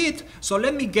little bit. So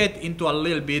let me get into a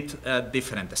little bit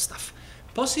different stuff.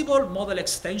 Possible model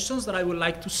extensions that I would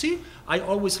like to see. I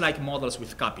always like models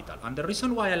with capital. And the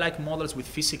reason why I like models with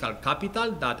physical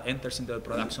capital that enters into the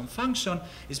production function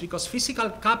is because physical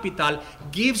capital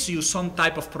gives you some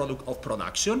type of product of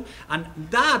production, and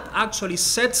that actually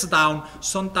sets down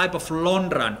some type of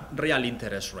long-run real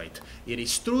interest rate. It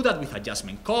is true that with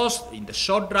adjustment cost, in the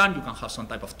short run, you can have some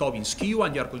type of Tobin skew,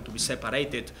 and you are going to be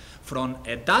separated from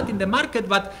that in the market.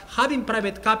 But having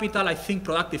private capital, I think,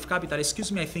 productive capital,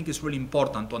 excuse me, I think is really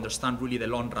important to understand really the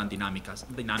long-run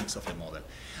dynamics of the model.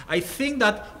 I think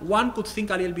that one could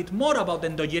think a little bit more about the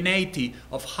endogeneity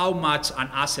of how much an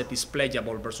asset is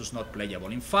pledgeable versus not pledgeable.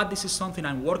 In fact, this is something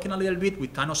I'm working a little bit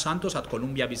with Tano Santos at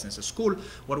Columbia Business School,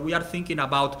 where we are thinking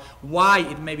about why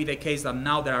it may be the case that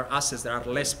now there are assets that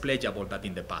are less pledgeable than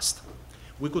in the past.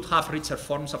 We could have richer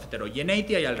forms of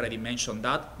heterogeneity. I already mentioned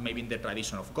that, maybe in the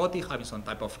tradition of Gotti, having some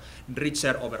type of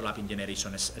richer overlapping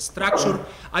generation structure.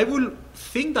 I will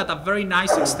think that a very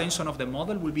nice extension of the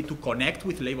model will be to connect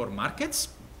with labor markets.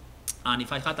 And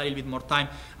if I had a little bit more time,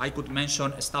 I could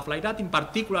mention stuff like that, in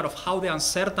particular of how the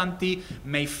uncertainty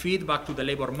may feed back to the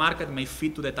labor market, may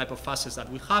feed to the type of assets that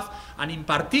we have, and in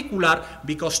particular,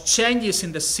 because changes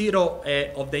in the zero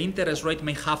of the interest rate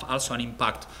may have also an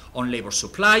impact on labor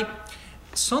supply.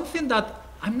 Something that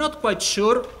I'm not quite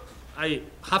sure, I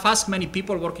have asked many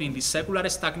people working in this secular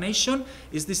stagnation,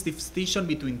 is this distinction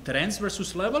between trends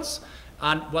versus levels.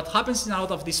 And what happens in a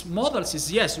lot of these models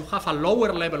is, yes, you have a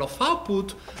lower level of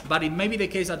output, but it may be the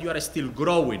case that you are still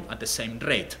growing at the same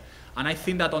rate. And I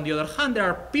think that on the other hand, there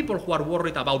are people who are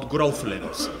worried about growth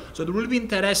levels. So it will be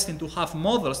interesting to have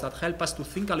models that help us to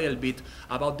think a little bit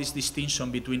about this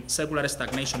distinction between secular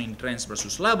stagnation in trends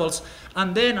versus levels.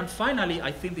 And then, and finally,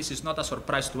 I think this is not a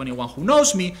surprise to anyone who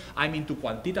knows me, I'm into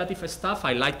quantitative stuff.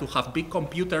 I like to have big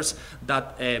computers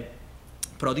that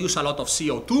produce a lot of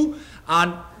CO2,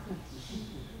 and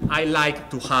I like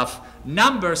to have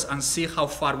numbers and see how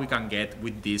far we can get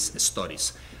with these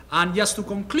studies. And just to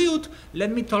conclude,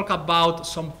 let me talk about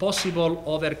some possible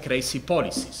other crazy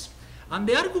policies. And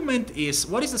the argument is,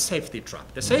 what is the safety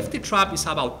trap? The safety trap is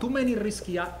about too many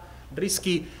risky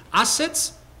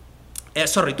assets,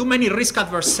 too many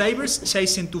risk-adverse savers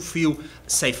chasing too few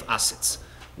safe assets.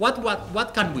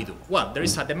 What can we do? Well, there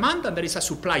is a demand and there is a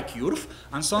supply curve,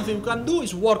 and something we can do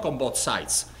is work on both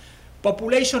sides.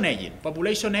 Population aging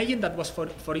that was,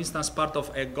 for instance, part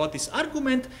of Gotti's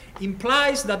argument,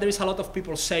 implies that there is a lot of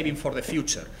people saving for the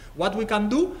future. What we can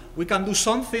do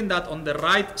something that on the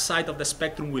right side of the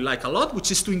spectrum we like a lot,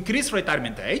 which is to increase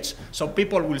retirement age. So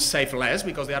people will save less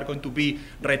because they are going to be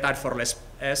retired for less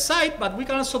side, but we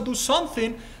can also do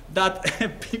something that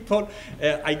people,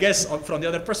 I guess, from the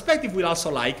other perspective, will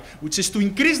also like, which is to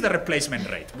increase the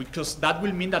replacement rate, because that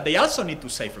will mean that they also need to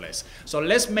save less. So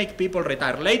let's make people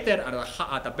retire later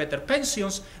at a better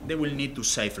pensions, they will need to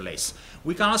save less.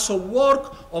 We can also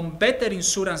work on better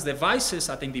insurance devices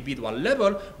at individual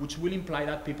level, which will imply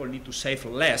that people need to save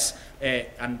less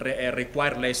and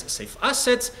require less safe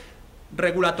assets.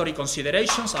 Regulatory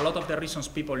considerations, a lot of the reasons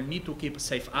people need to keep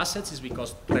safe assets is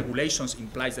because regulations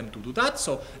implies them to do that.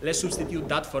 So let's substitute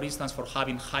that, for instance, for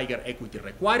having higher equity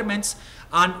requirements.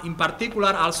 And in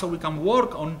particular, also we can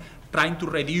work on trying to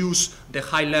reduce the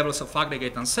high levels of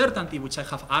aggregate uncertainty, which I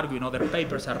have argued in other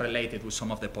papers are related with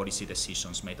some of the policy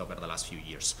decisions made over the last few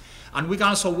years. And we can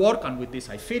also work, and with this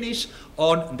I finish,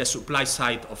 on the supply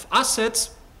side of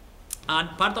assets. And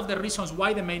part of the reasons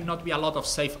why there may not be a lot of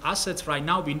safe assets right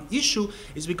now being issued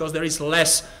is because there is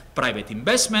less private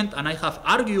investment. And I have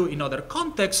argued in other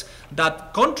contexts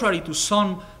that contrary to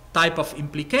some type of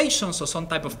implications or some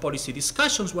type of policy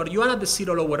discussions, where you are at the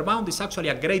zero lower bound, is actually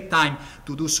a great time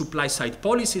to do supply side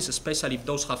policies, especially if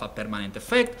those have a permanent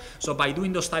effect. So by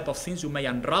doing those type of things, you may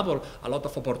unravel a lot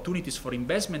of opportunities for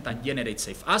investment and generate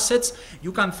safe assets.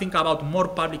 You can think about more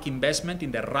public investment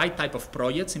in the right type of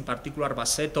projects. In particular,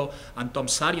 Bassetto and Tom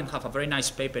Sarient have a very nice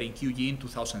paper in QG in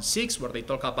 2006, where they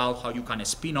talk about how you can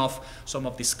spin off some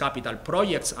of these capital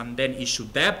projects and then issue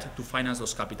debt to finance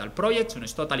those capital projects. And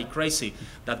it's totally crazy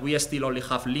that we still only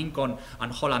have Lincoln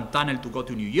and Holland Tunnel to go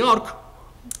to New York.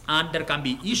 And there can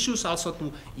be issues also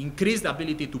to increase the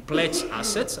ability to pledge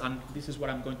assets, and this is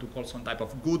what I'm going to call some type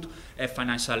of good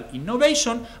financial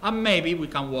innovation, and maybe we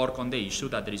can work on the issue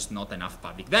that there is not enough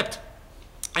public debt.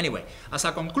 Anyway, as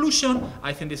a conclusion,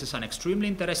 I think this is an extremely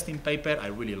interesting paper. I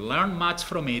really learned much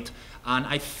from it, and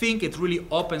I think it really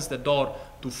opens the door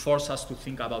to force us to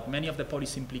think about many of the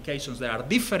policy implications that are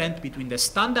different between the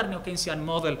standard Neo-Keynesian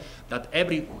model that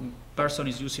every person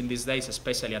is using these days,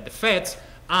 especially at the Feds,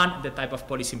 and the type of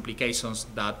policy implications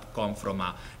that come from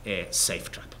a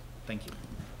safe trap. Thank you.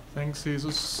 Thanks,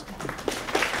 Jesus.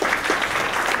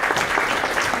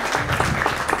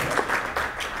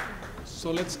 So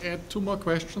let's add 2 more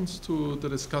questions to the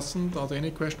discussion. Are there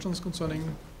any questions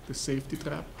concerning the safety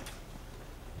trap?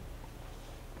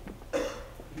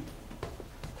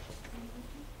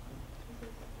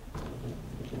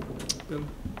 Bill?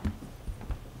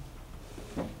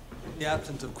 In the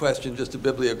absence of question, just a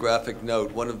bibliographic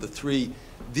note. One of the 3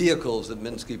 vehicles that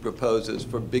Minsky proposes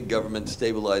for big government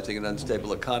stabilizing an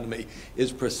unstable economy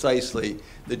is precisely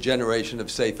the generation of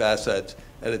safe assets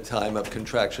at a time of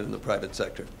contraction in the private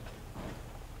sector.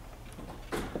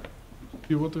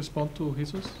 Do you want to respond to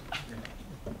Jesus?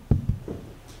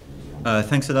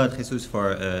 Thanks a lot, Jesus,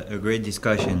 for a great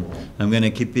discussion. I'm going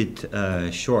to keep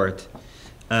it short.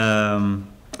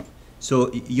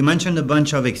 So you mentioned a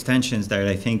bunch of extensions that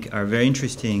I think are very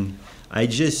interesting. I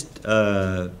just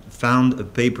found a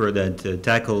paper that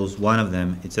tackles one of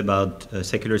them. It's about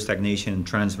secular stagnation and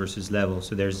trends versus level.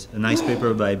 So there's a nice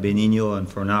paper by Benigno and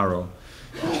Fornaro,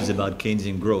 which is about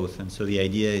Keynesian growth. And so the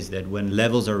idea is that when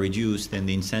levels are reduced, then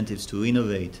the incentives to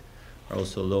innovate are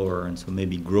also lower, and so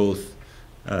maybe growth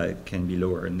can be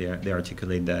lower, and they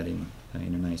articulate that in a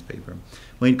nice paper.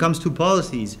 When it comes to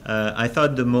policies, I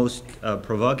thought the most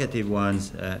provocative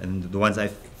ones, and the ones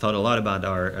I've thought a lot about,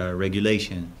 are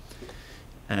regulation.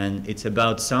 And it's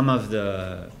about some of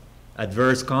the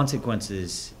adverse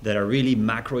consequences that are really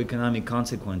macroeconomic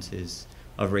consequences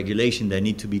of regulation that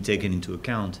need to be taken into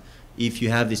account if you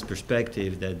have this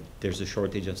perspective that there's a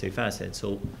shortage of safe assets.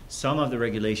 So some of the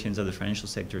regulations of the financial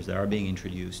sectors that are being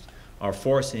introduced are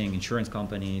forcing insurance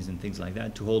companies and things like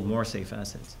that to hold more safe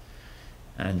assets.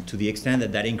 And to the extent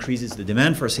that that increases the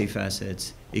demand for safe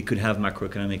assets, it could have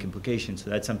macroeconomic implications. So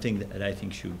that's something that I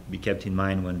think should be kept in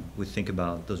mind when we think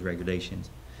about those regulations.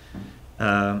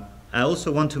 I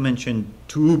also want to mention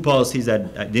 2 policies that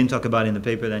I didn't talk about in the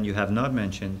paper that you have not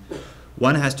mentioned.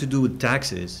 One has to do with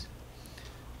taxes.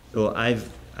 So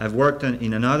I've worked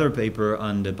in another paper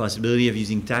on the possibility of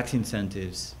using tax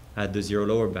incentives at the zero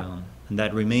lower bound, and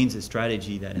that remains a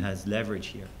strategy that has leverage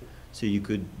here. So you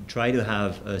could try to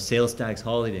have a sales tax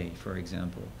holiday, for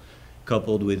example,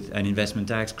 coupled with an investment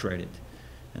tax credit,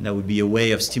 and that would be a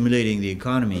way of stimulating the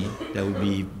economy that would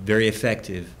be very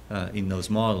effective in those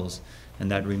models.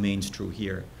 and that remains true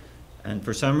here. And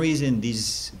for some reason,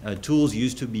 these tools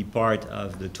used to be part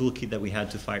of the toolkit that we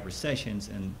had to fight recessions,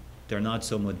 and they're not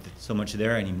so much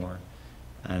there anymore.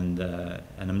 And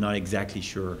I'm not exactly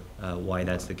sure why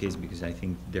that's the case, because I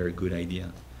think they're a good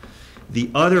idea. The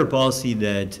other policy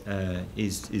that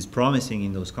is promising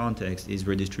in those contexts is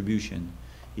redistribution.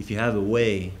 If you have a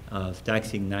way of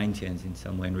taxing 9/10 in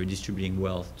some way and redistributing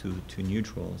wealth to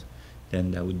neutrals,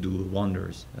 then that would do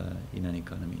wonders in an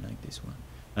economy like this one.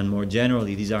 And more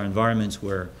generally, these are environments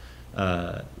where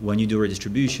when you do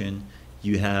redistribution,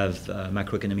 you have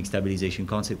macroeconomic stabilization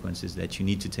consequences that you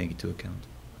need to take into account.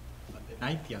 But the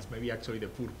 90s, maybe actually the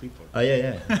poor people. Oh,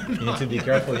 yeah. You need to be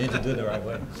careful. You need to do it the right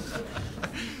way.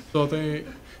 So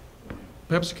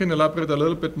perhaps you can elaborate a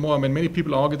little bit more. I mean, many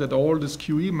people argue that all these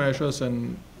QE measures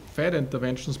and Fed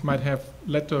interventions might have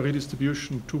led to a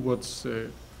redistribution towards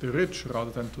the rich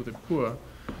rather than to the poor.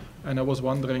 And I was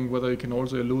wondering whether you can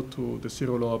also allude to the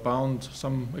zero lower bound.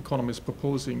 Some economists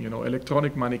proposing,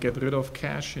 electronic money, get rid of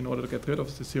cash in order to get rid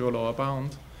of the zero lower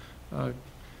bound.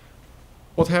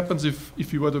 What happens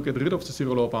if you were to get rid of the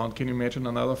zero lower bound? Can you imagine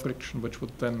another friction which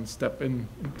would then step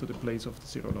into the place of the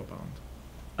zero lower bound?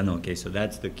 No, okay, so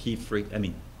that's the key friction. I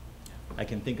mean, I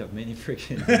can think of many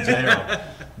frictions in general,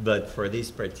 but for this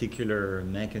particular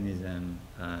mechanism,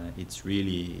 it's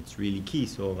really key.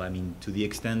 So, I mean, to the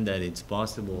extent that it's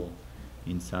possible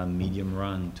in some medium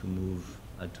run to move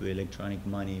to electronic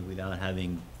money without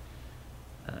having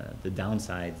the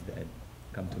downsides that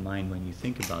come to mind when you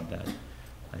think about that,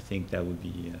 I think that would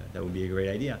be a great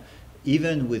idea.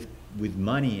 Even with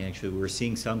money, actually, we're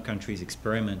seeing some countries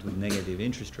experiment with negative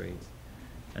interest rates.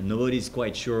 And nobody's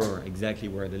quite sure exactly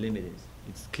where the limit is.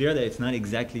 It's clear that it's not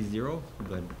exactly zero,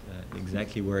 but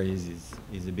exactly where it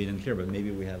is a bit unclear, but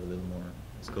maybe we have a little more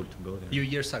scope to go there. A few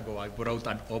years ago, I wrote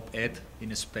an op-ed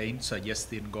in Spain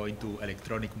suggesting going to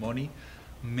electronic money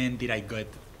meant that I got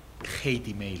hate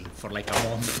email for like a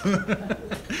month.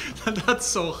 That's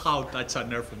so how touch a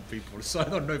nerve on people. So I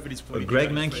don't know if it's political. Greg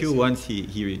Mankiw once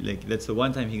that's the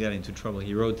one time he got into trouble.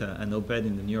 He wrote an op-ed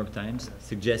in the New York Times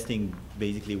suggesting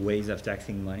basically ways of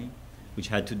taxing money, which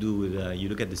had to do with you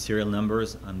look at the serial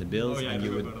numbers on the bills, and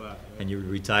you would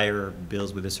retire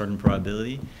bills with a certain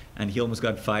probability, and he almost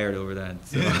got fired over that.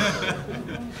 So.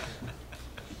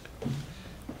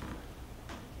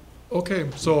 Okay,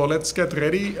 so let's get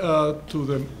ready to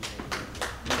the.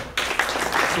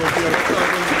 So